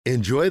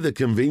Enjoy the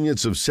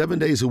convenience of 7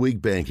 days a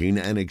week banking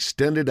and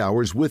extended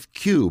hours with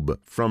Cube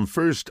from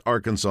First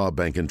Arkansas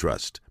Bank and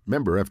Trust.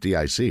 Member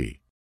FDIC.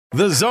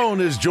 The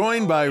Zone is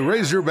joined by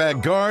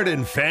Razorback guard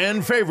and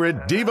fan favorite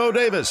Devo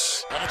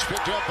Davis. That's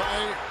picked up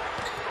by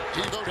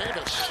Devo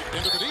Davis.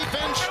 Into the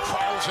defense,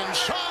 falls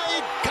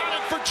inside, got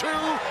it for two,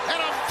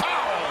 and a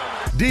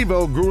foul.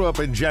 Devo grew up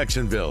in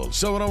Jacksonville,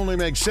 so it only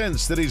makes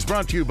sense that he's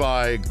brought to you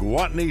by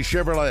Gwatney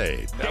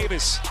Chevrolet.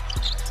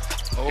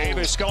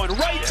 Davis going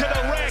right to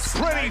the rack.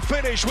 Pretty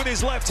finish with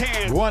his left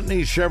hand.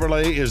 Gwatney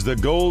Chevrolet is the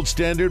gold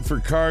standard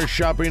for car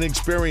shopping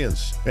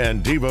experience,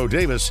 and Devo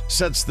Davis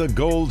sets the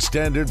gold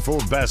standard for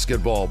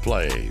basketball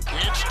play.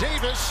 It's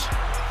Davis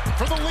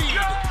for the lead.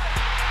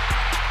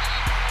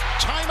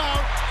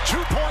 Timeout,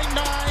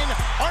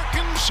 2.9,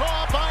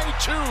 Arkansas by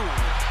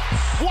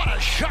 2. What a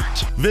shot.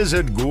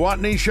 Visit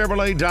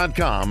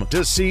GwatneyChevrolet.com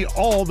to see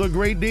all the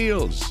great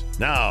deals.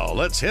 Now,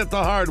 let's hit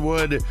the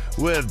hardwood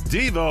with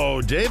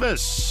Devo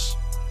Davis.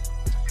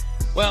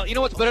 Well, you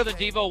know what's better than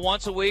Devo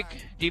once a week?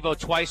 Devo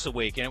twice a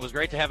week. And it was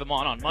great to have him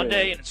on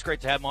Monday, and it's great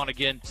to have him on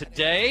again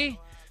today.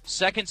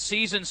 Second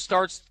season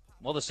starts,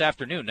 well, this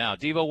afternoon now.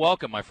 Devo,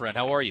 welcome, my friend.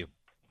 How are you?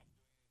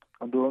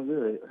 I'm doing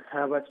good.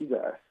 How about you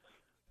guys?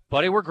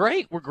 Buddy, we're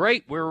great.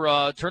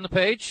 We're turn the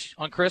page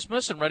on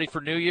Christmas and ready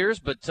for New Year's,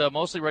 but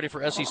mostly ready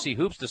for SEC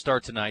hoops to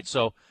start tonight.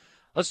 So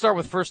let's start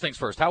with first things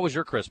first. How was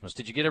your Christmas?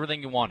 Did you get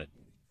everything you wanted?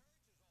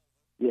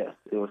 Yes,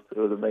 it was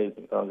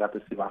amazing. Got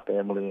to see my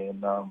family,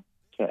 and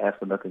can't ask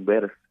for nothing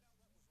better.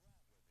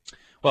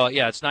 Well,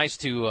 yeah, it's nice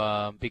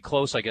to be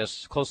close, I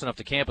guess, close enough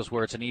to campus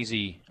where it's an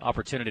easy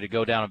opportunity to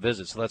go down and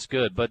visit, so that's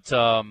good. But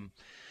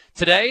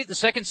today, the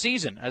second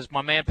season, as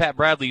my man Pat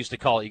Bradley used to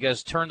call it, you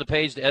guys turn the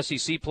page to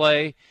SEC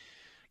play.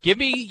 Give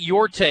me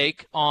your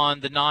take on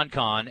the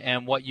non-con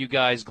and what you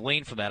guys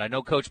gleaned from that. I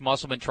know Coach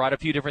Musselman tried a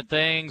few different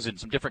things and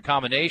some different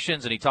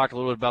combinations, and he talked a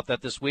little bit about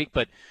that this week.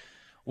 But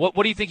what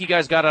do you think you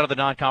guys got out of the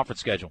non-conference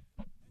schedule?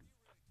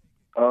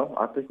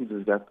 I think we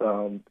just got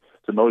to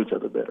know each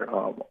other better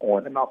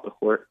on and off the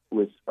court,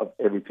 which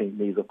every team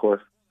needs, of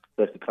course,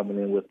 especially coming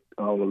in with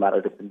a lot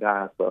of different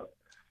guys. So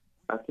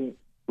I think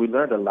we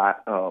learned a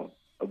lot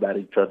about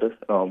each other,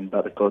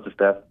 about the coaching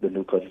staff, the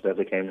new coaching staff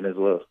that came in as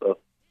well. So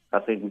I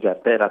think we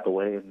got that out the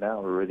way, and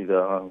now we're ready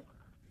to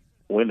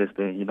win this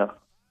thing, you know.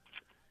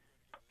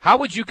 How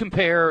would you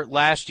compare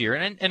last year?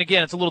 And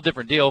again, it's a little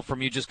different deal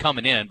from you just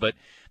coming in, but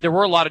there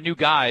were a lot of new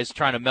guys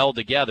trying to meld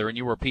together, and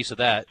you were a piece of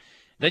that.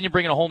 Then you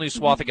bring in a whole new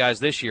swath of guys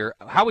this year.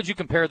 How would you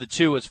compare the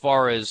two as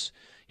far as,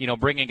 you know,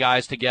 bringing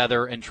guys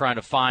together and trying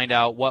to find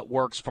out what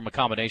works from a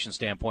combination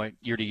standpoint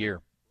year to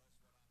year?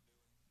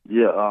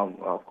 Yeah,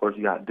 of course,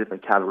 you got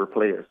different caliber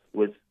players,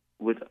 which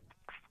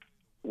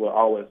will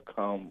always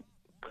come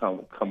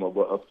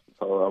above.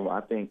 So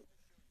I think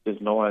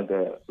just knowing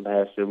that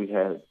last year we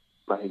had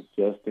like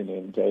Justin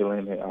and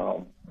Jalen, and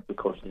of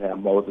course we had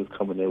Moses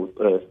coming in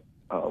with us,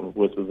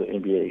 which was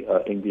an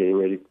NBA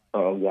ready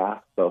guy.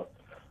 So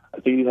I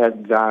think you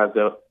had guys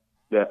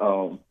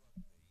that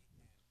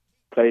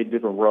played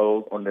different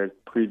roles on their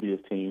previous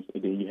teams,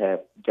 and then you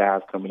have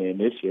guys coming in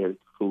this year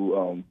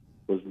who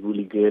was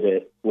really good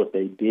at what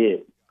they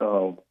did,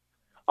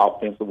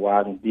 offensive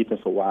wise and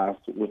defensive wise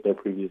with their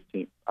previous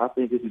team. I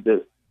think this is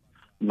just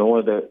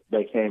knowing that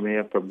they came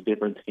in from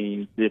different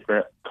teams,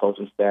 different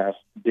coaching staffs,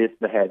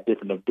 that had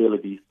different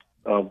abilities.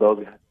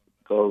 Those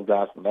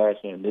guys from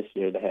last year and this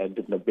year, they had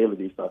different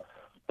abilities. So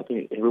I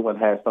think everyone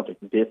has something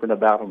different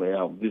about them,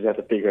 and we just have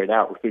to figure it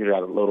out. We figured it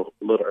out a little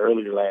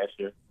earlier last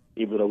year,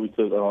 even though we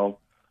took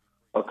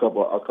a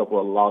couple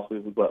of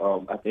losses. But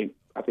I think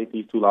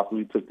these two losses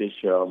we took this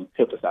year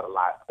helped us out a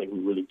lot. I think we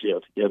really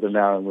gelled together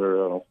now, and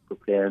we're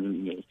preparing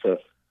to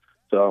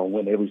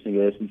win every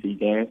single SEC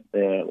game.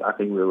 And I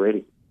think we're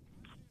ready.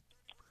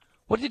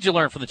 What did you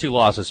learn from the two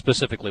losses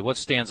specifically? What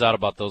stands out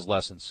about those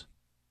lessons?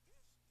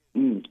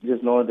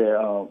 Just knowing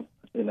that,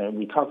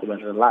 we talked about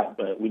it a lot,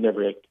 but we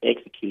never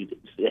executed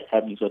it,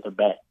 having each other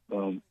back.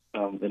 No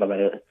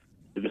matter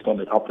if it's on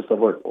the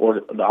offensive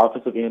or the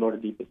offensive end or the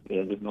defensive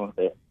end, just knowing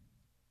that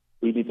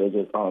we need to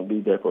just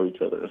be there for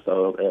each other.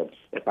 So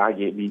if I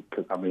get beat,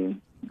 because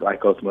like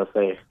Coach must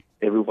say,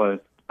 everyone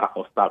I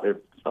can stop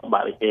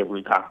somebody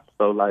every time.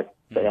 So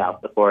say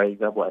for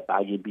example, if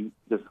I get beat,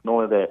 just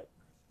knowing that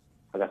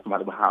I got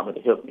somebody behind me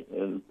to help me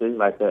and things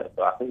like that.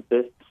 So I think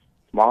that's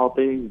small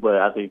things, but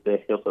I think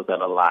that helps us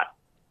out a lot.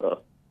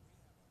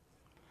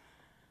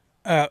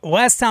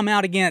 Last time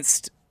out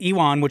against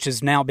Ewan, which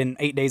has now been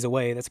 8 days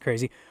away. That's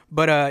crazy.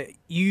 But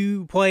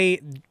you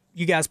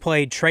guys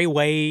played Trey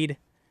Wade,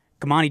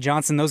 Kamani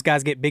Johnson. Those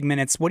guys get big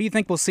minutes. What do you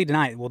think we'll see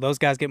tonight? Will those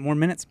guys get more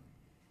minutes?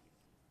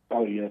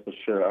 Oh, yeah, for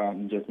sure.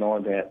 Just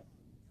knowing that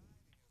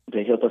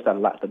they help us out a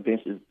lot. The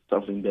bench is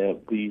something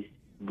that we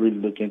really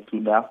look into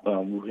now.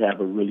 We have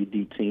a really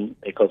deep team.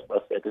 And Coach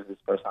Buss said this is the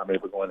first time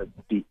ever going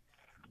deep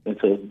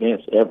into his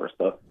bench ever.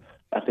 So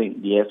I think,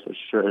 yes, for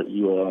sure,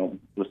 you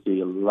will see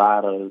a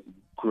lot of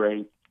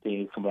great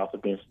things coming off the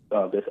bench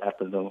this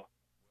afternoon.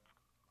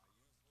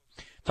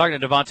 Talking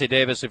to Devontae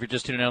Davis, if you're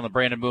just tuning in on the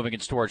Brandon Moving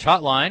and Storage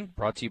Hotline,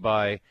 brought to you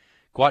by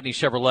Gwatney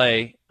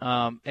Chevrolet.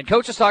 And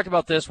Coach has talked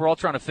about this. We're all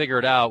trying to figure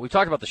it out. We've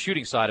talked about the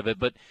shooting side of it,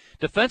 but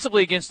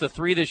defensively against the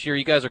three this year,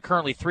 you guys are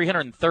currently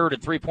 303rd in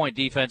three-point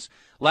defense.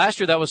 Last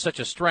year, that was such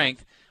a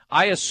strength.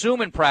 I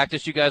assume in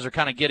practice you guys are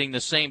kind of getting the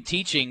same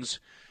teachings.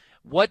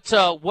 What's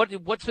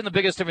been the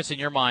biggest difference in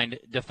your mind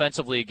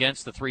defensively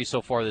against the three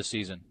so far this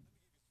season?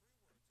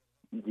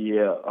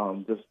 Yeah,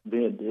 just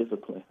being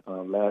disciplined.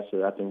 Last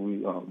year, I think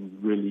we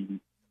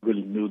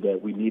really knew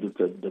that we needed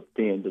to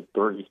defend the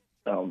three.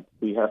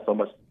 We have so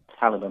much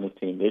talent on the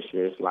team this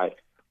year. It's like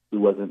we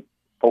wasn't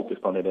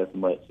focused on it as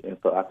much. And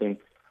so I think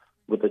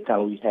with the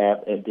talent we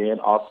have, and then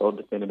also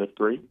defending the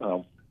three,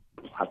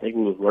 I think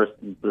we was worse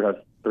than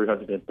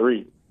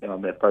 303.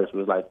 At first, it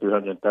was like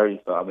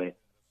 330. So I mean,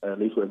 at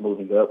least we're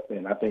moving up.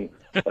 And I think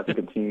as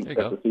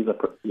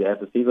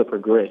the season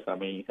progressed, I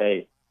mean,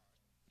 hey,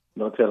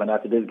 no telling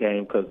after this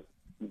game, because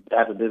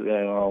after this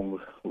game,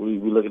 we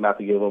looking out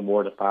to give them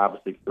more than 5 or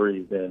 6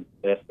 threes. Then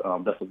that's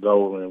a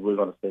goal, and we're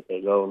going to set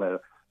that goal and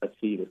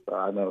achieve it. So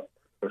I know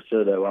for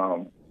sure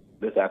that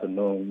this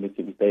afternoon,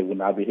 Mississippi State will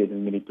not be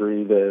hitting many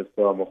threes as,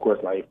 of course,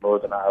 like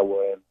Northern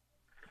Iowa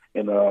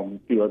and a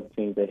few other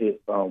teams that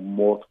hit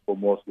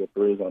multiple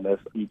threes on us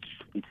each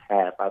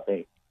half. I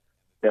think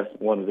that's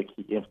one of the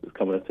key emphasis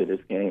coming into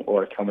this game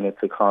or coming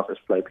into conference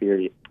play,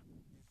 period.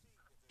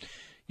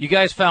 You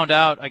guys found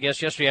out, I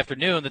guess, yesterday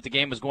afternoon that the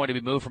game was going to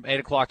be moved from 8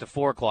 o'clock to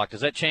 4 o'clock.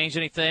 Does that change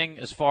anything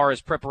as far as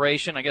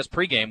preparation? I guess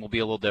pregame will be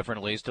a little different,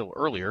 at least, still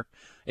earlier.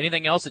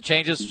 Anything else that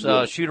changes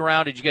shoot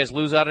around? Did you guys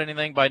lose out on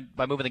anything by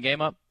moving the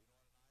game up?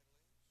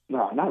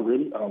 No, not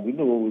really. We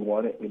knew what we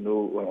wanted. We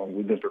knew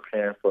we've been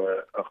preparing for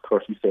it. Of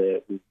course, you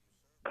said we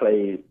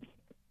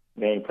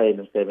ain't played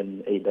in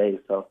 7-8 days,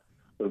 so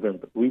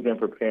we've been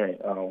preparing.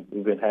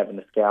 We've been having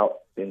to scout,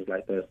 things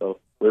like that,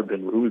 so we've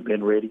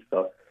been ready,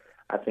 so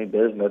I think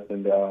there's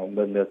nothing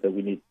else that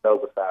we need to know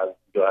besides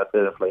go out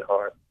there and play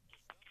hard.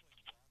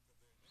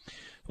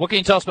 What can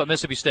you tell us about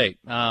Mississippi State?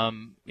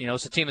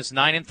 It's a team that's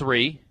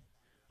 9-3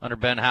 under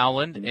Ben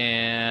Howland,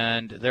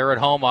 and they're at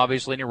home.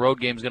 Obviously, any road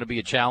game is going to be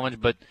a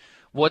challenge. But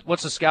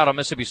what's the scout on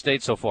Mississippi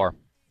State so far?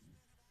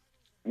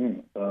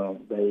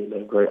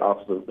 They're great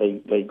officers.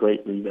 They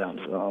great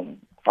rebounders.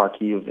 Our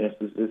key of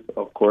emphasis,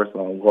 of course,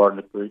 on guarding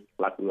the three,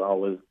 like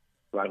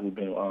we've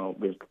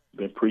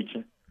been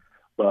preaching.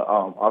 But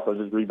also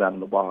just rebounding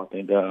the ball. I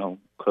think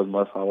because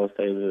Musk always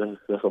say that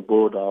there's a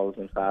bulldogs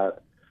inside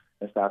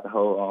the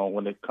hole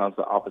when it comes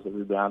to offensive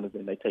rebounders,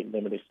 and they take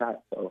limited shots.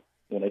 So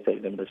when they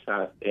take limited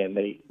shots and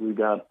they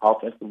rebound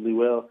offensively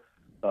well,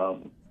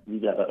 we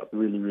got to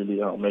really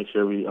make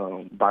sure we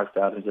box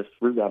out and just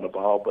rebound the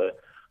ball. But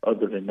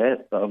other than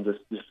that,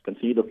 just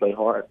continue to play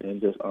hard and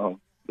just go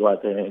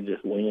out there and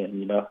just win,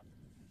 you know.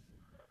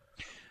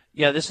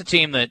 Yeah, this is a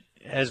team that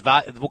has,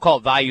 we'll call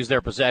it values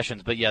their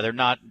possessions, but yeah, they're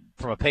not,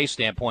 from a pace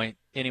standpoint,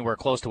 anywhere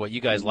close to what you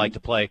guys like to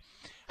play.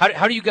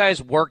 How do you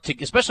guys work to,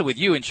 especially with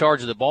you in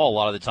charge of the ball a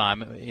lot of the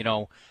time? You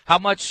know, how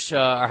much,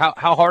 or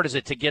how hard is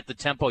it to get the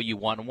tempo you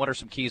want, and what are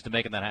some keys to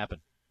making that happen?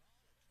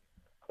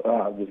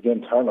 Just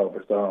getting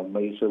turnovers,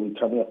 making sure we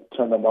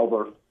turn them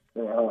over,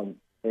 and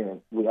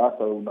we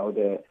also know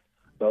that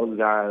those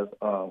guys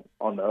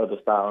on the other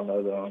side, on the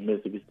other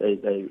Mississippi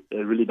State, they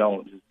really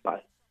don't just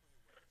like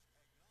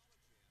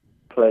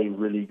play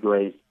really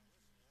great,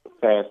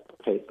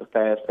 fast-paced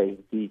defense.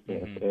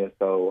 Mm-hmm. And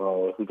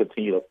so if we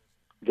continue to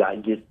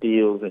get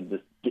steals and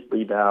just get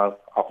rebounds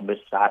off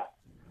missed shots,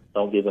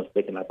 don't give them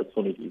second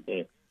opportunities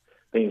and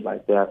things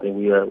like that, I think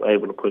we are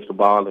able to push the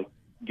ball and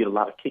get a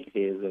lot of kick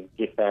heads and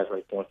get fast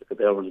break points because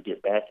they'll really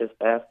get back as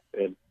fast.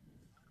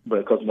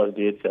 But Coach Musk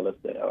did tell us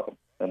that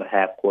in the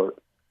half court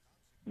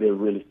they're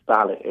really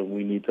solid, and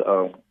we need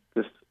to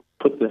just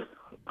put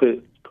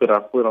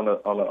our foot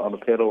on the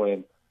pedal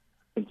and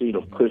continue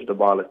to push the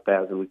ball as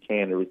fast as we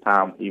can every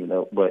time, even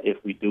though. But if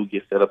we do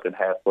get set up in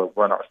half court,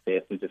 run our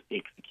sets and just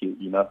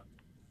execute, you know.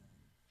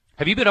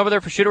 Have you been over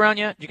there for shoot around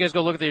yet? Did you guys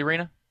go look at the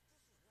arena?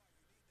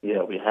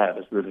 Yeah, we have.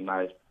 It's really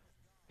nice.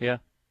 Yeah.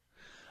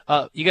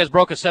 You guys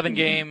broke a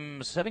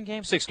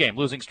 6-game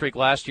losing streak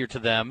last year to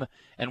them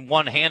and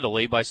won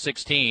handily by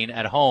 16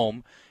 at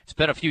home. It's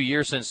been a few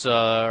years since, or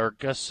I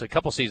guess a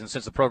couple seasons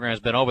since the program has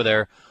been over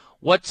there.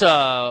 What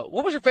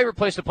was your favorite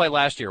place to play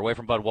last year away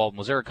from Bud Walton?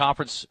 Was there a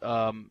conference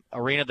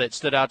arena that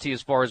stood out to you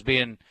as far as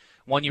being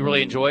one you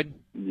really enjoyed?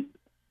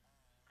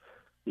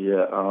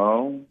 Yeah,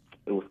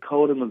 it was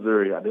cold in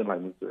Missouri. I didn't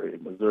like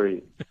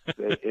Missouri.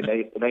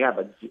 They got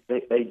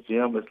they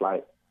gym.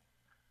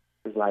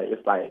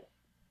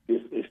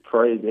 It's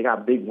crazy. They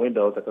got big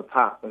windows at the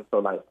top, and so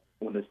like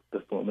when the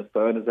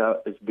sun is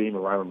out, it's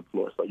beaming right on the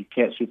floor. So you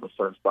can't shoot from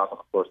certain spots on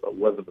the floor. So it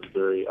wasn't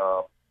Missouri.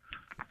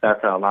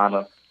 South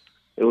Carolina,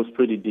 it was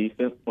pretty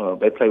decent.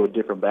 They play with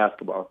different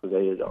basketballs because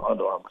they are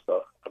Under Armour,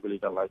 so I really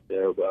don't like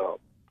their.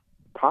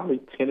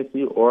 Probably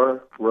Tennessee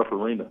or Rupp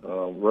Arena.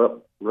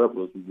 Rupp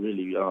was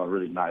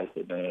really nice,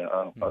 and then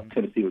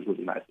Tennessee was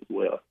really nice as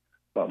well.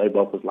 So they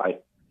both was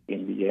like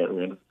NBA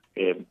arenas,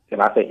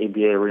 and I say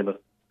NBA arenas.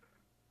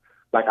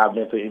 Like I've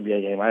been to an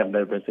NBA game. I have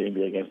never been to an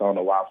NBA game, so I don't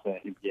know why I'm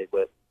saying NBA,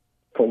 but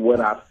from what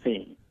I've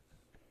seen.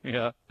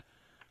 Yeah.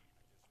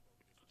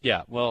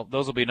 Yeah, well,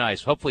 those will be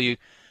nice. Hopefully you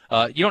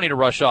don't need to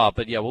rush off,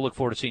 but, yeah, we'll look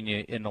forward to seeing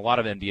you in a lot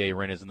of NBA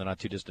arenas in the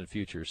not-too-distant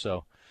future.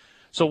 So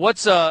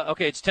what's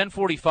okay, it's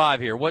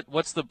 10:45 here.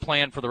 What's the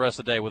plan for the rest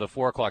of the day with a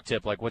 4 o'clock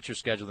tip? Like, what's your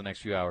schedule the next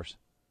few hours?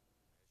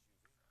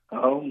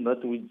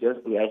 Nothing. We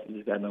actually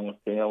just got done with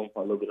film,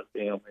 a little bit of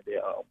film, and then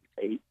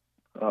we ate.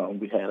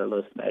 We had a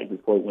little snack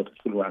before we went to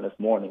shoot around this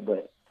morning,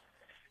 but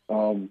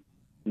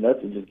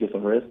nothing. Just get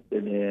some rest,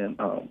 and then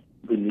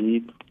we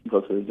leave,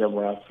 go to the gym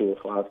around 2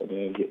 o'clock, and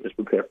then just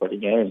prepare for the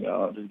game.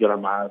 Just get our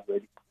minds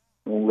ready.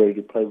 And we're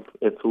ready to play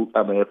at 4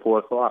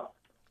 o'clock.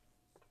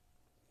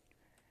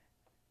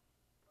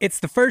 It's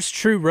the first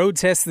true road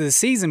test of the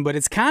season, but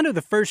it's kind of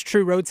the first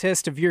true road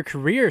test of your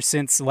career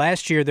since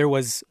last year there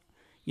was,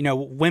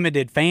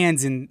 limited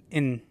fans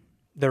in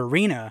the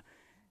arena.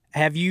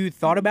 Have you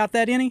thought about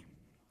that any?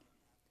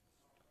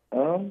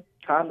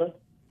 Kinda,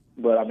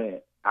 but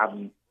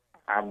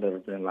I've never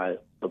been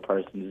like the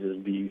person to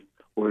just be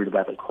worried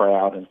about the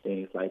crowd and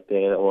things like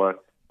that, or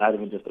not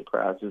even just the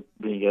crowd, just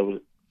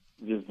being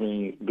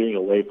being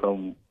away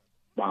from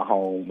my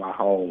home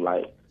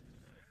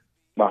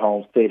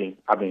setting.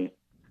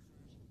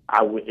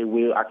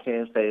 I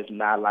can't say it's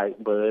not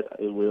like Bud.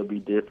 It will be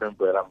different,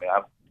 but I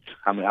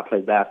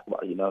play basketball,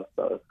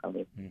 so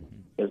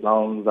as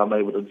long as I'm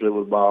able to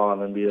dribble the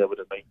ball and be able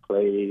to make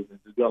plays and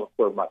just be on the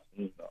court with my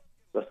team,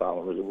 that's all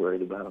I'm really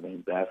worried about.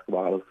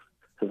 Basketball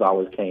has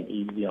always came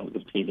easy. I'm going to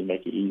continue to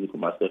make it easy for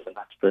myself and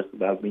not stress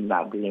about me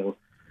not being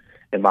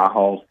in my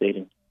home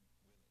setting.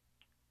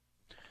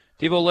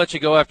 Devo will let you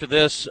go after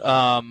this.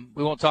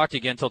 We won't talk to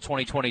you again until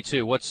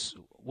 2022. What's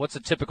a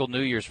typical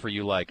New Year's for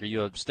you like? Are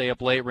you a stay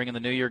up late ringing the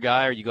New Year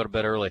guy, or you go to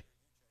bed early?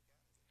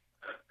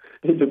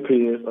 It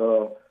depends.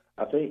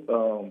 I think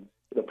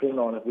depending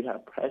on if we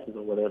have practice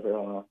or whatever,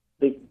 I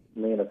think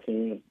me and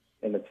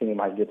the team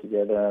might get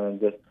together and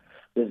just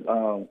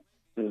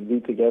be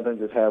together and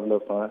just have a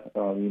little fun,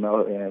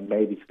 and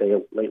maybe stay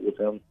up late with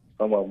them.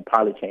 Some of them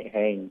probably can't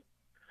hang.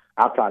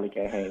 I probably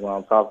can't hang while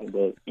I'm talking,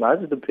 but it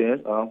just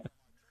depends.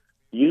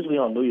 Usually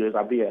on New Year's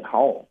I'll be at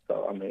home,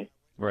 so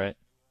right.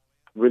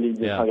 Really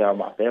just hung out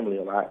with my family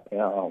a lot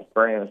and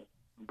friends.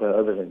 But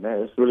other than that,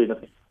 it's really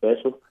nothing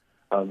special.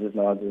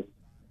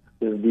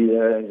 Just be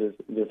there and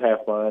just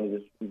have fun,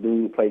 just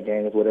play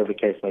games, whatever the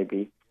case may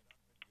be.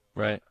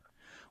 Right.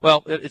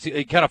 Well,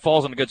 it kind of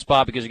falls in a good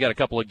spot because you got a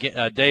couple of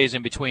days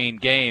in between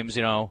games,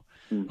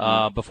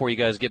 before you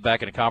guys get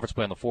back into conference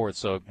play on the 4th.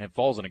 So it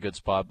falls in a good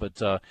spot.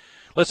 But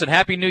listen,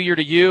 Happy New Year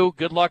to you.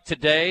 Good luck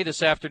today,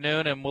 this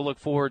afternoon, and we'll look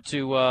forward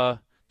to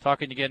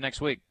talking to you again next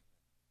week.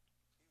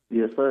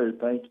 Yes, sir.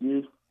 Thank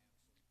you.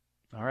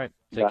 All right.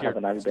 Take care. Have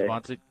a nice day.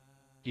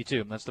 You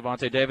too. That's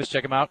Devontae Davis.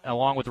 Check him out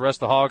along with the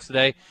rest of the Hogs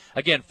today.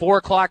 Again, 4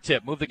 o'clock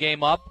tip. Move the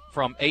game up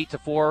from 8 to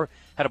 4.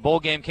 Had a bowl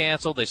game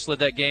canceled. They slid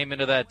that game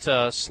into that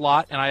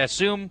slot. And I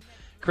assume,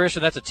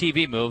 Christian, that's a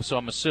TV move, so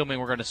I'm assuming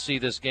we're going to see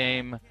this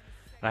game. And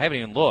I haven't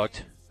even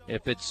looked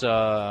if it's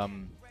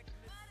an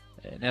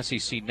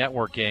SEC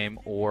Network game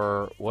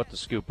or what the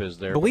scoop is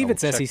there. I believe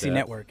it's SEC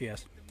Network,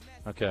 yes.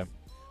 Okay.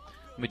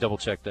 Let me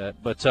double-check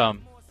that. But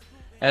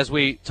as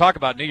we talk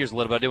about New Year's a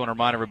little bit, I do want to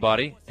remind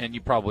everybody, and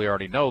you probably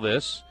already know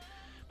this,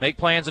 make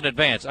plans in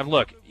advance.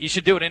 Look, you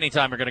should do it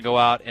anytime you're going to go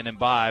out and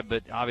imbibe,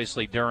 but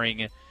obviously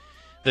during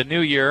the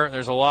New Year,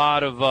 there's a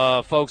lot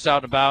of folks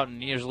out and about,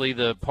 and usually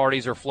the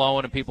parties are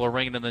flowing and people are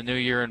ringing in the New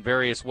Year in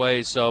various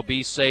ways. So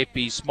be safe,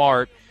 be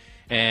smart,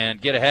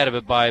 and get ahead of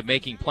it by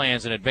making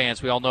plans in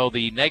advance. We all know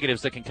the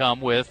negatives that can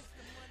come with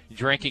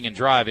drinking and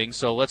driving,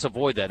 so let's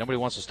avoid that. Nobody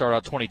wants to start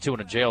out 22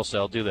 in a jail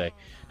cell, do they?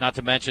 Not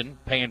to mention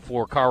paying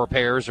for car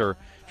repairs or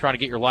trying to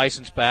get your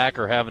license back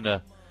or having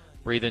to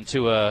breathe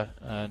into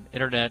an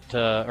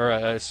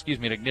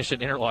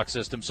ignition interlock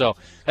system. So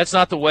that's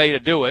not the way to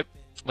do it.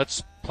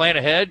 Let's plan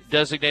ahead,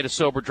 designate a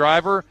sober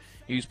driver,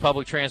 use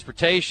public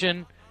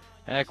transportation,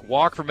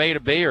 walk from A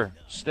to B or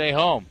stay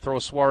home, throw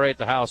a soiree at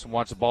the house and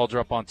watch the ball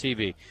drop on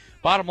TV.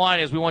 Bottom line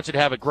is we want you to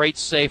have a great,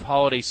 safe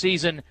holiday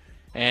season,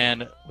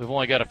 and we've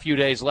only got a few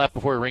days left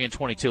before we ring in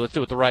 22. Let's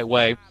do it the right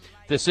way.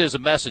 This is a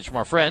message from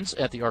our friends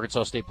at the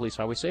Arkansas State Police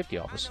Highway Safety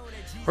Office.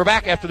 We're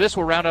back after this.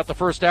 We'll round out the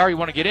first hour. You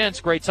want to get in, it's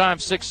a great time,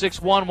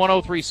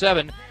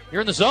 661-1037.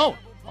 You're in the zone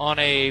on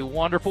a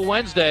wonderful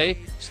Wednesday.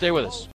 Stay with us.